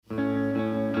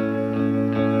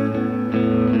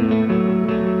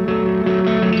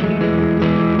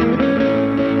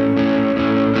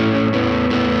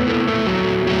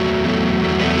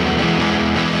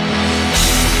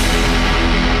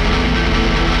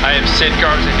I'm Sid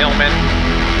Garza Hillman,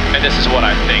 and this is what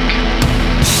I think.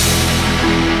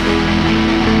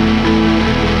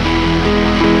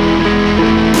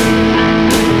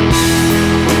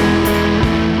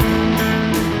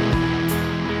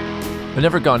 I've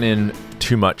never gone in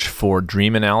too much for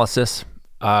dream analysis.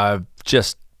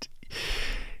 It's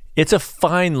a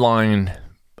fine line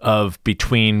of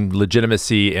between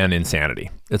legitimacy and insanity.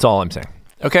 That's all I'm saying.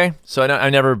 Okay, so I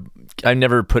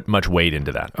never put much weight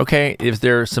into that. Okay, is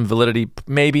there some validity?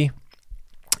 Maybe.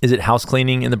 Is it house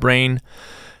cleaning in the brain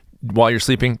while you're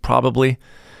sleeping? Probably.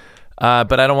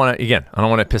 But I don't want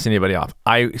to piss anybody off.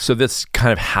 So that's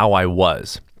kind of how I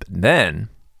was. But then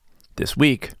this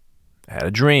week, I had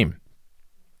a dream.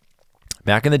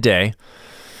 Back in the day,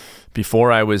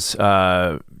 before I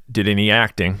did any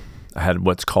acting, I had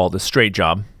what's called a straight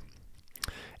job.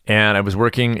 And I was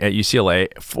working at UCLA.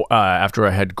 After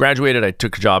I had graduated, I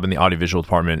took a job in the audiovisual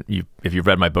department. If you've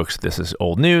read my books, this is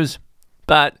old news.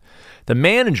 But the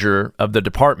manager of the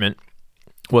department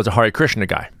was a Hare Krishna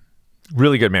guy.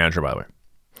 Really good manager, by the way.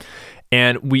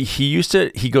 And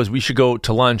he goes, we should go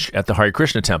to lunch at the Hare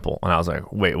Krishna temple. And I was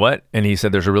like, wait, what? And he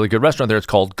said, there's a really good restaurant there. It's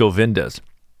called Govinda's.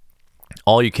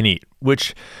 All you can eat,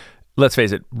 which, let's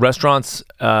face it, restaurants,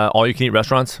 all you can eat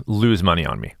restaurants lose money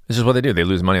on me. This is what they do. They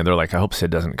lose money. And they're like, I hope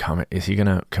Sid doesn't come.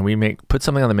 Can we put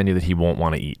something on the menu that he won't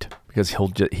want to eat? Because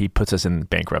he puts us in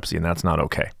bankruptcy, and that's not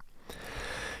okay.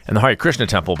 And the Hare Krishna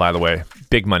temple, by the way,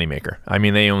 big money maker. I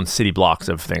mean, they own city blocks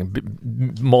of things,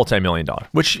 multi-million-dollar,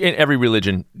 which in every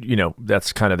religion,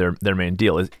 that's kind of their main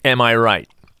deal is, am I right?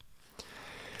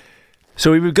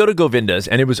 So we would go to Govinda's,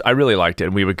 and I really liked it,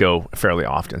 and we would go fairly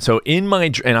often. So and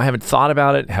I haven't thought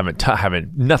about it,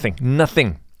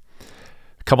 nothing.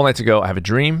 A couple nights ago, I have a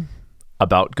dream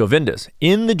about Govinda's.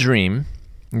 In the dream,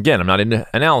 again, I'm not into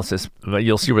analysis, but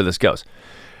you'll see where this goes.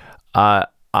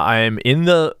 I'm in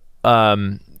the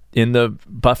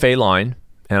buffet line,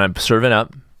 and I'm serving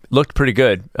up. Looked pretty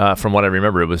good from what I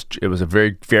remember. It was a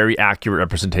very, very accurate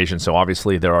representation. So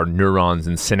obviously there are neurons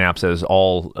and synapses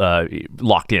all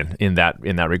locked in that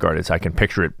regard. I can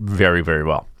picture it very, very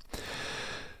well.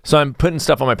 So I'm putting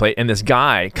stuff on my plate, and this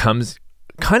guy comes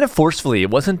kind of forcefully. It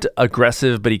wasn't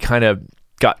aggressive, but he kind of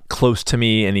got close to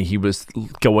me, and he was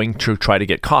going to try to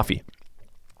get coffee.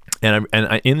 And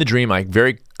in the dream, I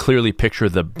very clearly picture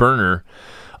the burner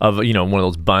of, one of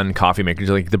those bun coffee makers,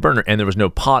 like the burner, and there was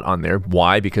no pot on there.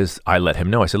 Why? Because I let him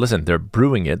know. I said, listen, they're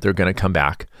brewing it. They're going to come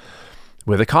back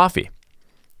with a coffee.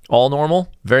 All normal,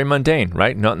 very mundane,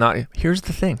 right? Not. Here's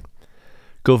the thing.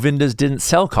 Govinda's didn't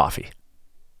sell coffee.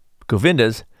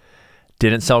 Govinda's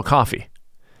didn't sell coffee.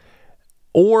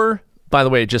 Or, by the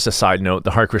way, just a side note,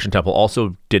 the Hare Krishna temple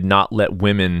also did not let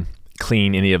women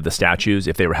clean any of the statues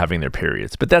if they were having their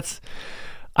periods. But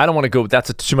I don't want to go,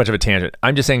 that's too much of a tangent.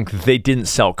 I'm just saying they didn't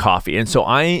sell coffee. And so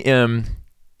I am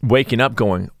waking up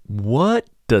going, what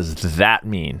does that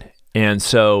mean? And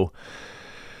so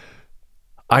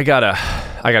I gotta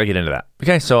get into that.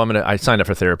 Okay, so I signed up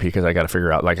for therapy because I got to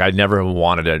figure out, I never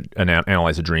wanted to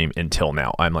analyze a dream until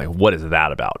now. I'm like, what is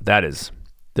that about? There's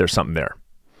something there.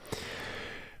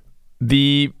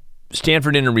 The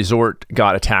Stanford Inn and Resort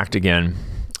got attacked again.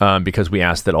 Because we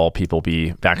asked that all people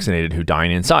be vaccinated who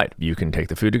dine inside. You can take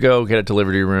the food to go, get it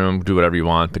delivered to your room, do whatever you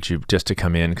want, but you just to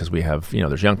come in because we have,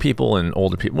 there's young people and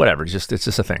older people, whatever. It's just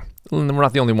a thing. And we're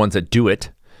not the only ones that do it,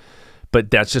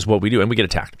 but that's just what we do, and we get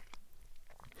attacked.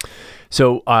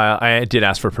 So I did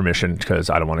ask for permission because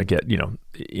I don't want to get,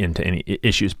 into any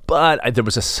issues, but there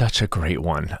was such a great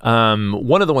one.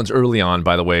 One of the ones early on,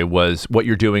 by the way, was what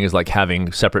you're doing is like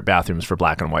having separate bathrooms for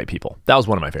black and white people. That was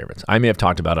one of my favorites. I may have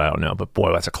talked about it, I don't know, but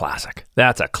boy, that's a classic.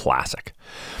 That's a classic.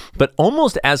 But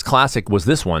almost as classic was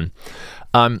this one,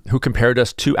 who compared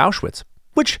us to Auschwitz,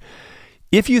 which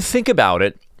if you think about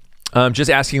it, just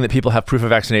asking that people have proof of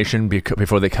vaccination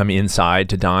before they come inside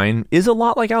to dine is a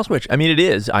lot like Auschwitz. I mean, it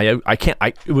is.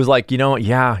 It was like,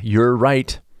 yeah, you're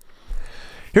right.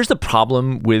 Here's the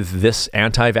problem with this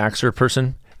anti-vaxxer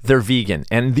person. They're vegan.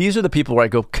 And these are the people where I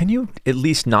go, can you at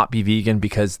least not be vegan?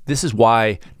 Because this is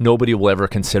why nobody will ever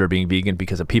consider being vegan,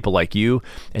 because of people like you,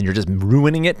 and you're just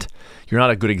ruining it. You're not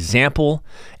a good example,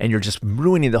 and you're just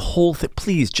ruining the whole thing.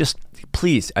 Please.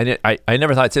 I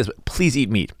never thought I'd say this, but please eat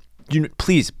meat.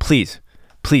 Please,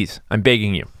 I'm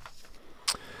begging you.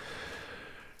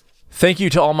 Thank you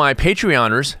to all my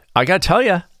Patreoners. I got to tell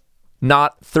you,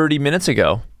 not 30 minutes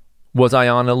ago was I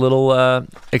on a little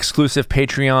exclusive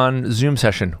Patreon Zoom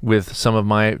session with some of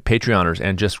my Patreoners,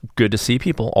 and just good to see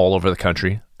people all over the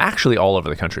country. Actually, all over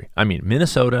the country. I mean,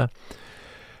 Minnesota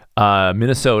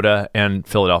and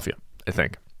Philadelphia, I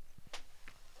think.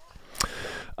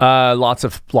 Lots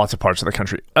of parts of the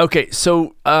country. Okay,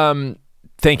 so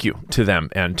thank you to them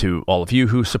and to all of you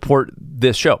who support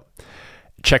this show.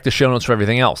 Check the show notes for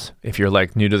everything else. If you're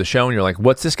like new to the show and you're like,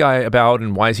 what's this guy about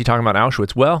and why is he talking about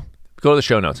Auschwitz? Well, go to the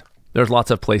show notes. There's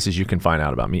lots of places you can find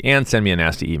out about me and send me a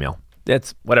nasty email.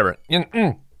 It's whatever.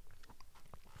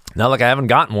 Not like I haven't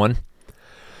gotten one.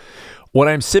 What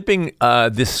I'm sipping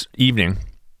this evening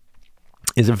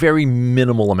is a very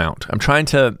minimal amount. I'm trying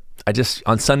to,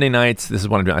 on Sunday nights, this is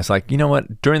what I'm doing. I was like, you know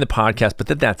what, during the podcast, but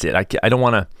that's it. I don't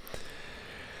want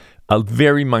a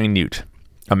very minute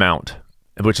amount,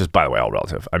 which is, by the way, all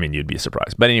relative. I mean, you'd be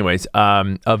surprised. But anyways,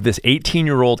 of this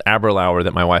 18-year-old Aberlour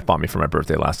that my wife bought me for my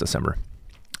birthday last December.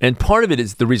 And part of it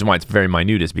is, the reason why it's very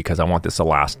minute is because I want this to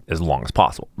last as long as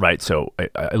possible, right? So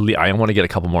I want to get a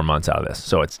couple more months out of this.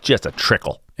 So it's just a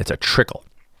trickle. It's a trickle.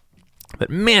 But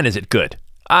man, is it good.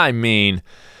 I mean,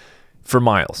 for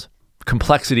miles.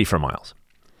 Complexity for miles.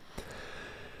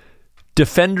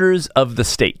 Defenders of the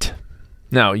state.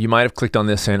 Now, you might have clicked on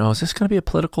this saying, oh, is this going to be a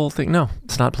political thing? No,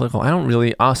 it's not political. I don't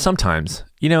really, sometimes,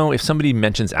 if somebody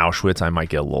mentions Auschwitz, I might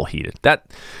get a little heated.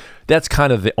 That's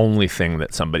kind of the only thing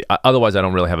that somebody, otherwise I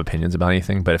don't really have opinions about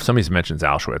anything, but if somebody mentions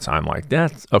Auschwitz, I'm like,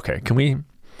 that's okay.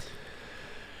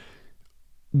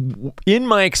 In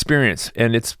my experience,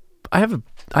 and I have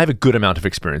a good amount of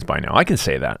experience by now. I can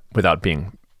say that without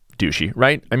being douchey,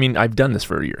 right? I mean, I've done this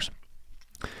for years.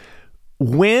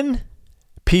 When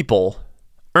people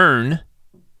earn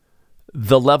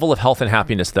the level of health and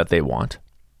happiness that they want,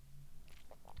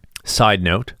 side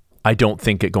note, I don't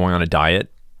think going on a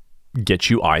diet gets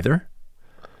you either.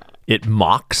 It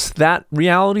mocks that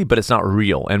reality, but it's not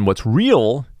real. And what's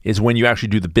real is when you actually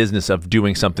do the business of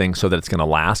doing something so that it's going to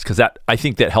last. Because I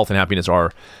think that health and happiness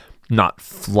are not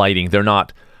flighting. They're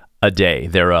not a day.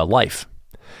 They're a life.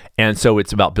 And so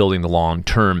it's about building the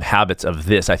long-term habits of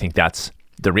this. I think that's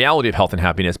the reality of health and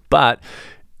happiness. But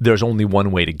there's only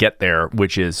one way to get there,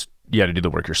 which is you got to do the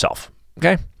work yourself.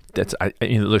 Okay?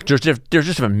 There's just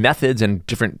different methods, and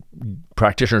different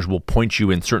practitioners will point you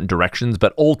in certain directions,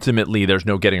 but ultimately there's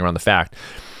no getting around the fact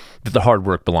that the hard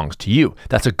work belongs to you.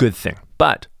 That's a good thing.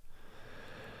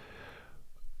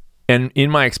 And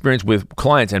in my experience with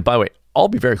clients, and by the way, I'll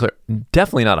be very clear,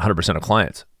 definitely not 100% of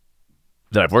clients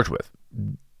that I've worked with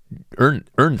earn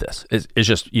this. It's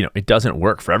just, it doesn't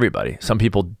work for everybody. Some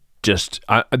people this is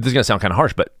going to sound kind of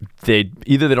harsh, but they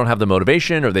don't have the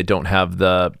motivation, or they don't have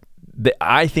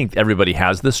I think everybody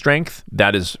has the strength.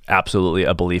 That is absolutely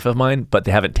a belief of mine, but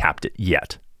they haven't tapped it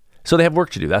yet. So they have work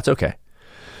to do. That's okay.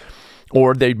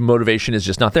 Or their motivation is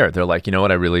just not there. They're like, you know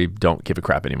what? I really don't give a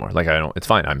crap anymore. Like, it's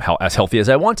fine. I'm as healthy as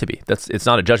I want to be. It's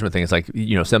not a judgment thing. It's like,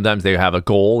 sometimes they have a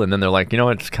goal and then they're like, you know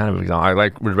what? It's kind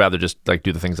of, would rather just like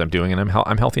do the things I'm doing, and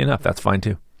I'm healthy enough. That's fine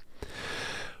too.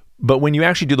 But when you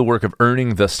actually do the work of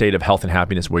earning the state of health and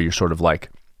happiness, where you're sort of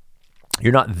like,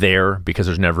 you're not there because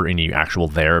there's never any actual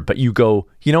there, but you go,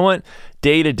 you know what?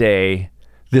 Day to day,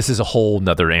 this is a whole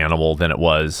nother animal than it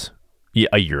was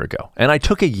a year ago. And I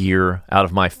took a year out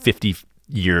of my 50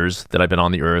 years that I've been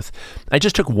on the earth. I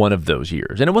just took one of those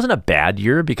years. And it wasn't a bad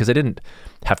year because I didn't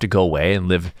have to go away and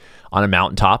live on a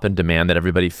mountaintop and demand that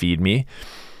everybody feed me.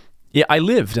 Yeah, I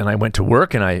lived and I went to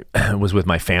work and I was with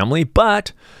my family,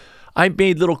 but I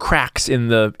made little cracks in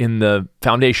the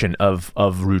foundation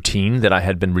of routine that I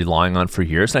had been relying on for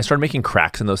years. And I started making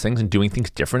cracks in those things and doing things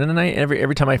different. And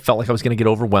every time I felt like I was going to get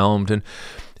overwhelmed and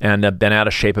been out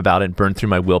of shape about it and burned through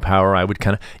my willpower, I would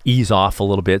kind of ease off a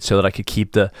little bit so that I could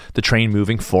keep the train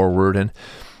moving forward. And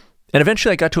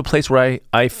eventually I got to a place where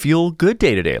I feel good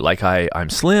day to day. Like I'm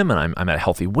slim and I'm at a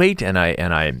healthy weight and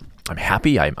I'm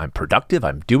happy. I'm productive.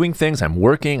 I'm doing things. I'm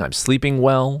working. I'm sleeping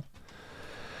well.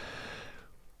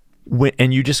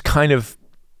 And you just kind of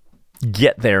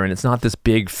get there, and it's not this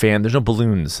big fan. There's no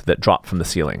balloons that drop from the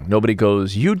ceiling. Nobody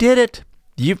goes, you did it.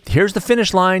 Here's the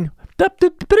finish line. Like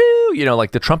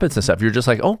the trumpets and stuff. You're just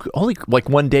like, oh, like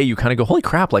one day you kind of go, holy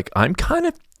crap, like I'm kind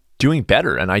of doing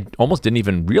better. And I almost didn't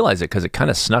even realize it because it kind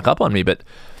of snuck up on me. But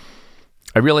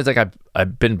I realized like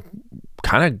I've been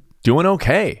kind of doing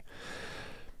okay.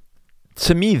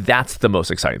 To me, that's the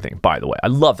most exciting thing, by the way. I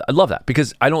love that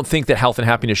because I don't think that health and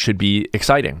happiness should be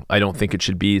exciting. I don't think it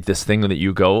should be this thing that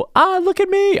you go, look at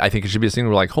me. I think it should be this thing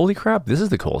where like, holy crap, this is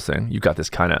the coolest thing. You've got this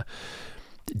kind of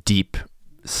deep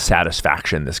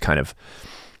satisfaction, this kind of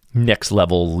next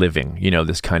level living,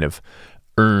 this kind of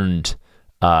earned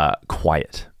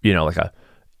quiet, like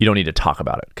you don't need to talk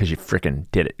about it because you freaking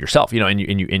did it yourself, and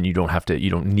you don't have to, you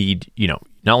don't need,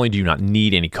 not only do you not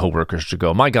need any coworkers to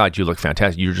go, my God, you look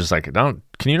fantastic. You're just like, can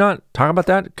you not talk about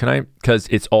that? Because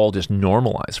it's all just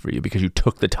normalized for you because you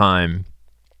took the time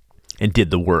and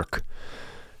did the work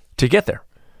to get there.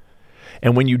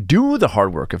 And when you do the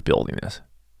hard work of building this,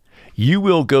 you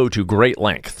will go to great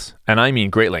lengths, and I mean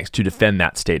great lengths, to defend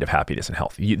that state of happiness and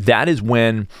health. That is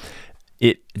when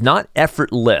it, not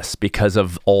effortless because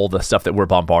of all the stuff that we're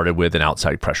bombarded with and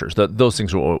outside pressures. Those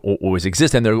things will always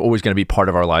exist, and they're always going to be part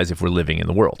of our lives if we're living in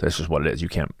the world. That's just what it is.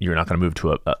 You're not going to move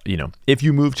to if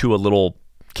you move to a little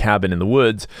cabin in the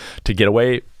woods to get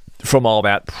away from all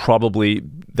that, probably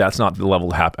that's not the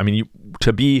level of happy. I mean,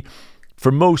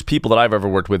 for most people that I've ever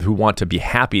worked with who want to be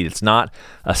happy, it's not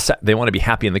they want to be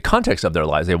happy in the context of their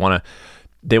lives. They want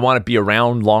to be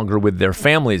around longer with their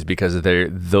families because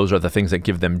those are the things that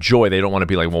give them joy. They don't want to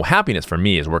be like, well, happiness for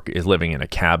me is living in a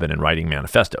cabin and writing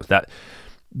manifestos.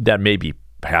 That may be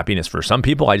happiness for some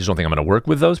people. I just don't think I'm going to work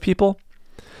with those people.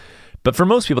 But for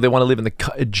most people, they want to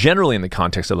live generally in the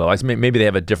context of their lives. Maybe they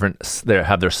have they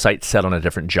have their sights set on a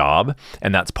different job,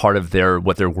 and that's part of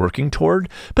what they're working toward.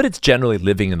 But it's generally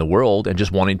living in the world and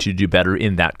just wanting to do better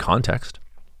in that context.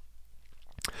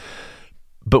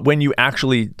 But when you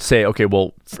actually say, okay,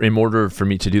 well, in order for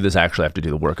me to do this, I actually have to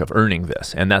do the work of earning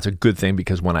this. And that's a good thing,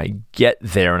 because when I get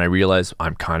there and I realize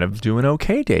I'm kind of doing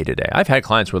okay day to day. I've had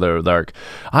clients where they're like,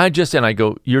 and I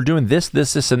go, you're doing this,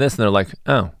 this, this, and this. And they're like,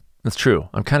 oh, that's true.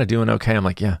 I'm kind of doing okay. I'm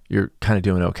like, yeah, you're kind of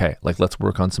doing okay. Like, let's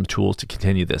work on some tools to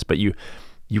continue this. But you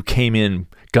came in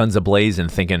guns a-blazing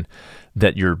thinking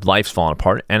that your life's falling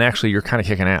apart, and actually you're kind of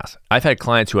kicking ass. I've had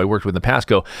clients who I worked with in the past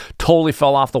totally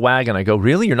fell off the wagon. I go,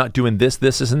 really? You're not doing this,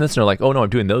 this, and this? And they're like, oh no, I'm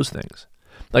doing those things.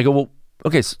 I go, well,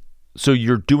 okay, so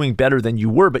you're doing better than you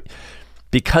were, but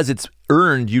because it's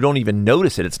earned, you don't even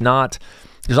notice it. There's not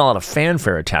a lot of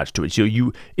fanfare attached to it. So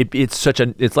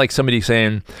it's like somebody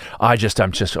saying, I'm just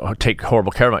take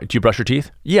horrible care of it. Do you brush your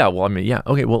teeth? Yeah. Well, I mean, yeah.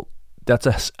 Okay. Well,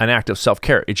 that's an act of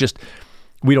self-care. It just,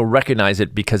 we don't recognize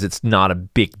it because it's not a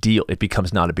big deal. It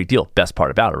becomes not a big deal. Best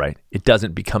part about it, right? It's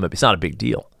not a big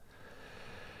deal.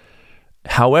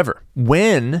 However,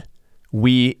 when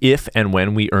we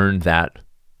earn that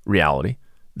reality,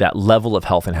 that level of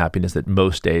health and happiness that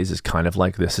most days is kind of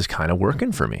like, this is kind of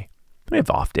working for me. I have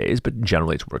off days, but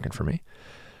generally it's working for me.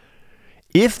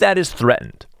 If that is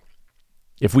threatened,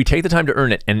 if we take the time to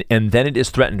earn it and then it is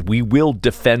threatened, we will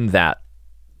defend that,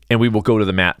 and we will go to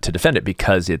the mat to defend it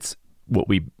because it's what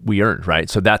we earned, right?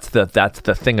 So that's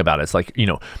the thing about it. It's like,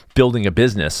 building a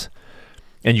business,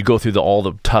 and you go through all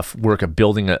the tough work of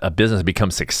building a business,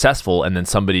 becomes successful, and then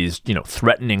somebody's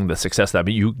threatening the success of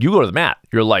that. You go to the mat.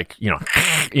 You're like,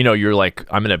 you're like,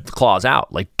 I'm gonna claws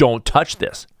out. Like, don't touch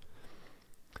this.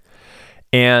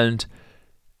 And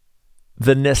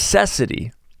the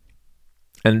necessity,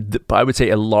 and I would say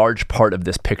a large part of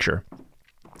this picture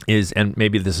is, and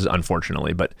maybe this is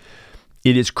unfortunately, but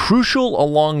it is crucial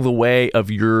along the way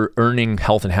of your earning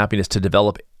health and happiness to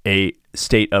develop a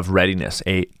state of readiness,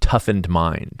 a toughened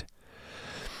mind.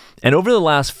 And over the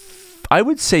last, I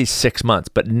would say 6 months,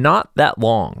 but not that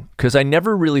long, because I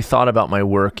never really thought about my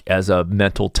work as a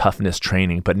mental toughness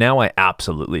training, but now I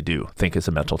absolutely do think it's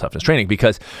a mental toughness training,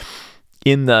 because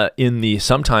in the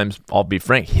sometimes, I'll be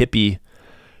frank, hippie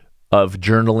of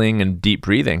journaling and deep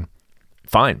breathing,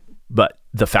 fine. But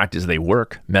the fact is, they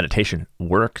work. Meditation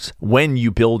works. When you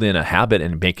build in a habit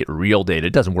and make it real day,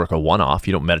 it doesn't work a one-off.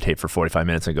 You don't meditate for 45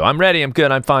 minutes and go, I'm ready, I'm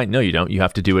good, I'm fine. No, you don't. You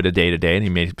have to do it a day to day, and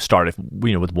you may start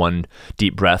with one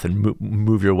deep breath and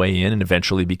move your way in and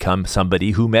eventually become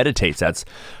somebody who meditates. That's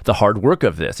the hard work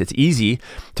of this. It's easy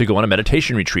to go on a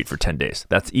meditation retreat for 10 days.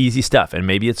 That's easy stuff, and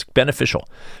maybe it's beneficial.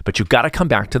 But you've got to come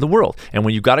back to the world. And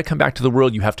when you've got to come back to the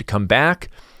world, you have to come back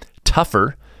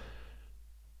tougher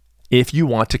if you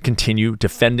want to continue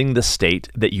defending the state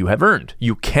that you have earned.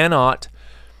 You cannot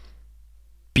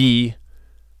be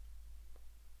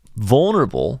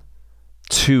vulnerable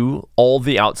to all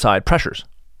the outside pressures,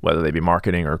 whether they be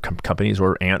marketing or companies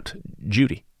or Aunt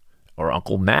Judy or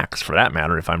Uncle Max, for that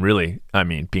matter, if I'm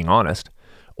being honest,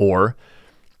 or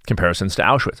comparisons to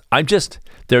Auschwitz. I'm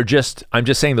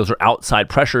just saying those are outside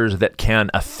pressures that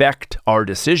can affect our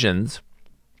decisions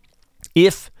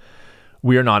if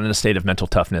we are not in a state of mental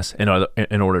toughness in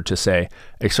order to say,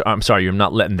 I'm sorry, you're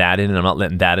not letting that in, and I'm not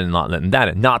letting that in, and not letting that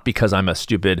in. Not because I'm a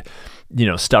stupid,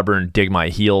 stubborn, dig my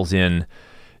heels in,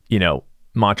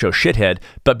 macho shithead,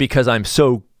 but because I'm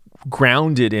so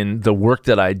grounded in the work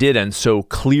that I did and so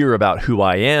clear about who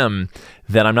I am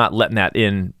that I'm not letting that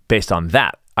in based on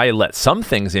that. I let some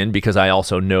things in because I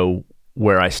also know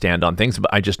where I stand on things,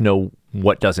 but I just know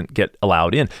what doesn't get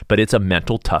allowed in. But it's a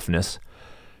mental toughness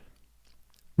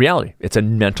reality. It's a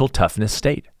mental toughness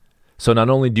state. So not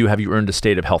only have you earned a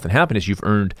state of health and happiness, you've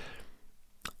earned,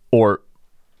 or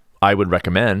I would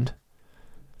recommend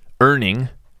earning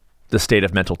the state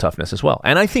of mental toughness as well.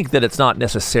 And I think that it's not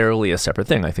necessarily a separate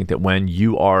thing. I think that when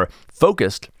you are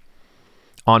focused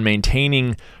on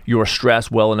maintaining your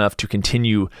stress well enough to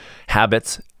continue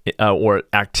habits or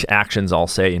actions, I'll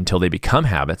say, until they become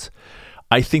habits.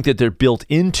 I think that they're built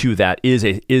into that is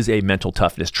a mental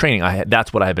toughness training.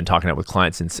 That's what I have been talking about with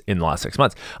clients in the last 6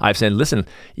 months. I've said, listen,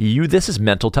 this is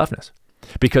mental toughness,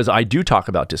 because I do talk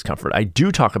about discomfort. I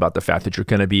do talk about the fact that you're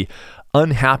going to be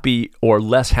unhappy or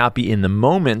less happy in the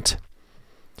moment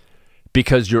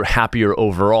because you're happier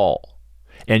overall.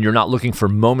 And you're not looking for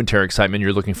momentary excitement,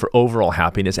 you're looking for overall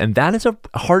happiness. And that is a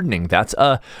hardening. That's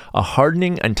a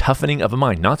hardening and toughening of a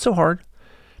mind. Not so hard.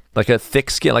 Like a thick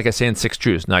skin, like I say in Six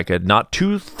Truths, like a not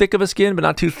too thick of a skin, but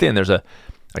not too thin. There's the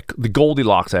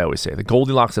Goldilocks, I always say, the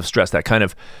Goldilocks of stress, that kind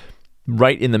of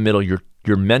right in the middle. You're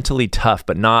mentally tough,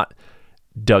 but not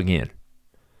dug in.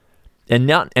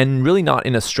 And really not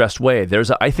in a stressed way.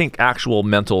 I think actual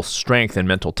mental strength and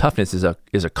mental toughness is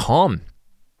a calm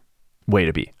way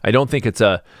to be. I don't think it's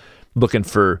a looking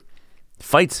for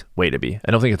fights way to be.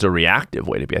 I don't think it's a reactive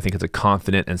way to be. I think it's a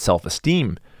confident and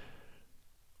self-esteem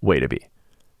way to be.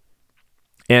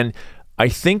 And I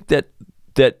think that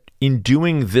in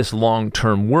doing this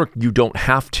long-term work, you don't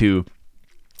have to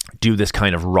do this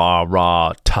kind of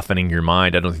raw toughening your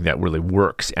mind. I don't think that really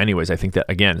works. Anyways, I think that,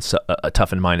 again, a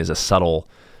toughened mind is a subtle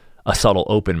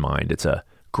open mind. It's a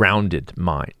grounded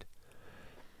mind.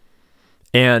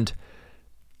 And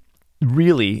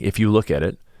really, if you look at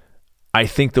it, I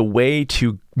think the way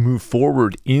to move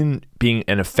forward in being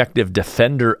an effective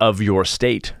defender of your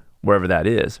state, wherever that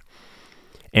is,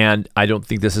 and I don't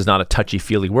think this is not a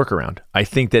touchy-feely workaround. I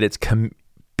think that it's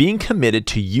being committed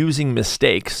to using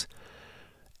mistakes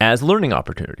as learning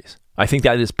opportunities. I think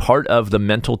that is part of the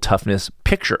mental toughness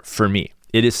picture for me.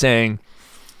 It is saying,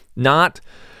 not,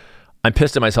 I'm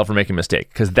pissed at myself for making a mistake,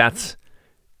 because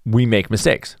we make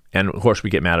mistakes. And of course we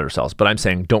get mad at ourselves, but I'm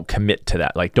saying don't commit to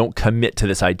that. Like, don't commit to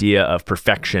this idea of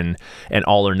perfection and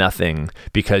all or nothing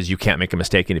because you can't make a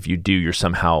mistake. And if you do, you're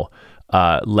somehow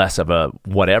less of a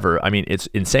whatever. I mean, it's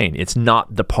insane. It's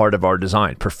not the part of our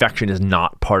design. Perfection is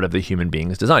not part of the human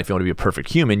being's design. If you want to be a perfect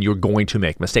human, you're going to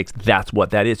make mistakes. That's what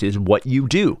that is what you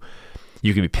do.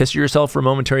 You can be pissed at yourself for a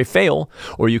momentary fail,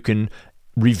 or you can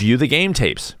review the game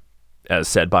tapes, as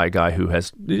said by a guy who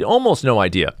has almost no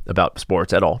idea about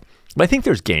sports at all. But I think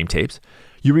there's game tapes.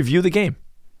 You review the game.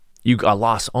 I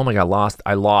lost. Oh my God,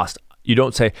 I lost. You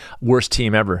don't say, worst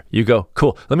team ever. You go,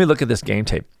 cool, let me look at this game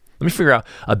tape. Let me figure out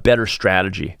a better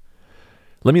strategy.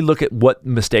 Let me look at what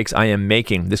mistakes I am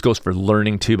making. This goes for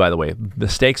learning too, by the way.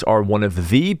 Mistakes are one of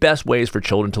the best ways for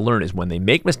children to learn, is when they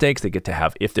make mistakes, they get to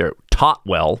have, if they're taught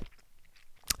well,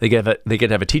 they get to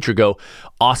have a teacher go,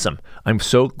 awesome, I'm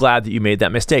so glad that you made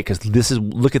that mistake, because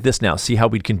look at this now. See how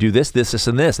we can do this,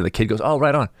 and this. And the kid goes, oh,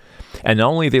 right on. And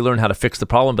not only they learn how to fix the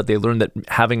problem, but they learn that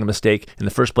having a mistake in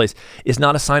the first place is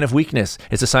not a sign of weakness.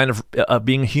 It's a sign of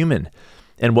being a human.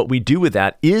 And what we do with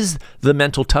that is the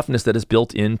mental toughness that is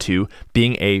built into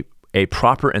being a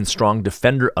proper and strong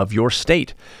defender of your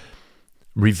state.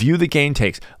 Review the game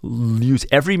tapes. Use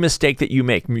every mistake that you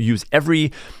make. Use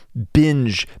every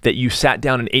binge that you sat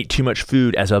down and ate too much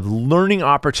food as a learning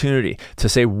opportunity to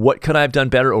say, what could I have done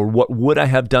better, or what would I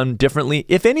have done differently?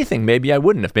 If anything, maybe I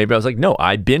wouldn't have. Maybe I was like, no,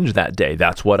 I binged that day.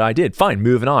 That's what I did. Fine,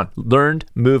 moving on. Learned,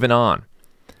 moving on.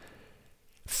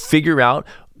 Figure out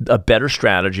a better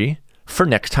strategy for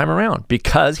next time around,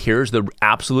 because here's the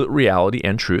absolute reality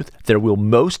and truth. There will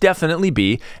most definitely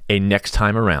be a next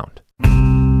time around.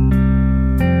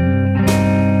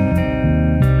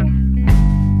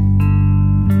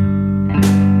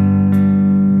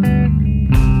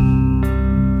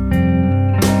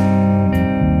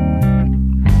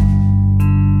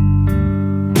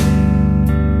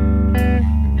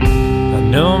 I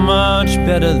know much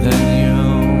better than you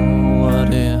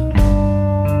what it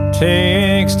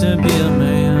takes to be a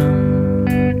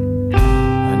man.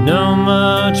 I know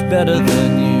much better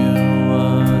than you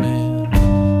what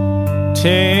it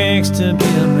takes to be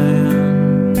a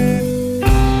man.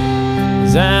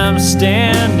 As I'm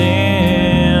standing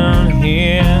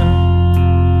here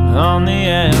on the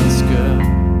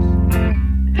outskirts,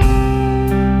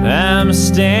 I'm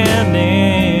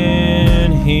standing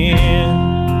here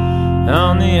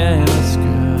on the outskirts.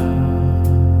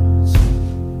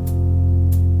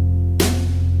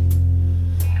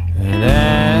 And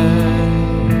I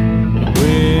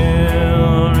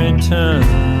will return,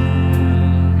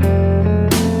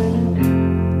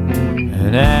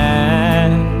 and I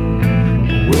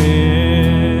will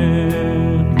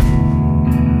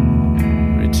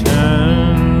return.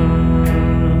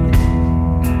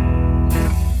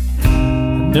 I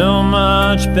know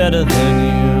much better than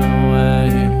you. I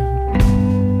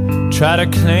try to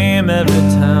claim every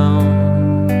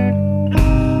town.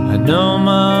 I know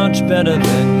much better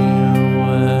than you.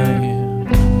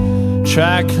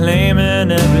 Try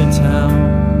claiming every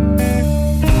town,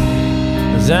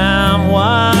 'cause I'm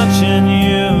watching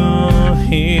you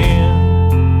here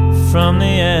from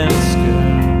the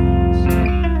outskirts,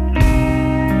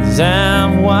 'cause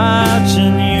I'm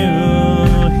watching you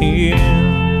here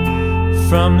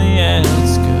from the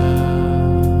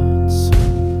outskirts.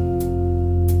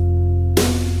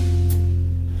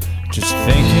 Just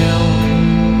thinking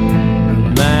of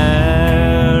my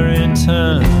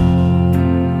return,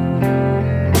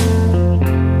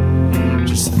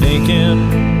 just thinking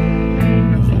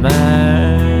of my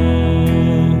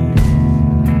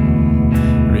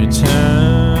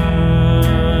return.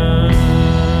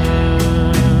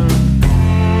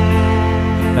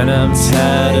 And I'm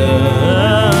tired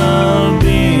of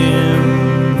being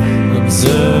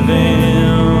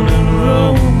observing and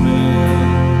roaming.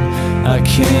 I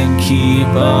can't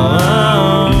keep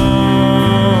on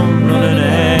running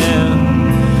out.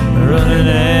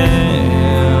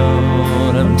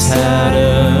 I'm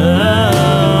tired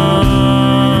of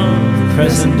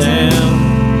pressing down,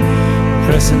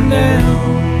 pressing down,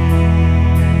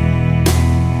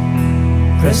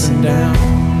 pressing down.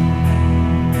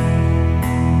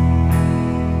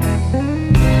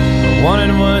 I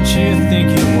wanted what you think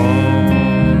you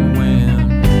want when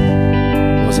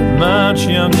I was a much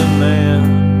younger man.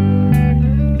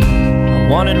 I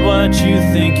wanted what you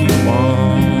think you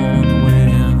want when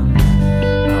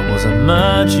I was a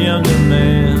much younger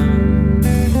man.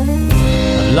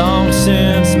 I've long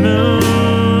since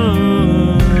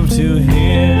moved to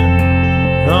here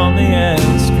on the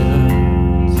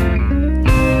outskirts.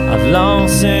 I've long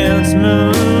since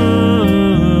moved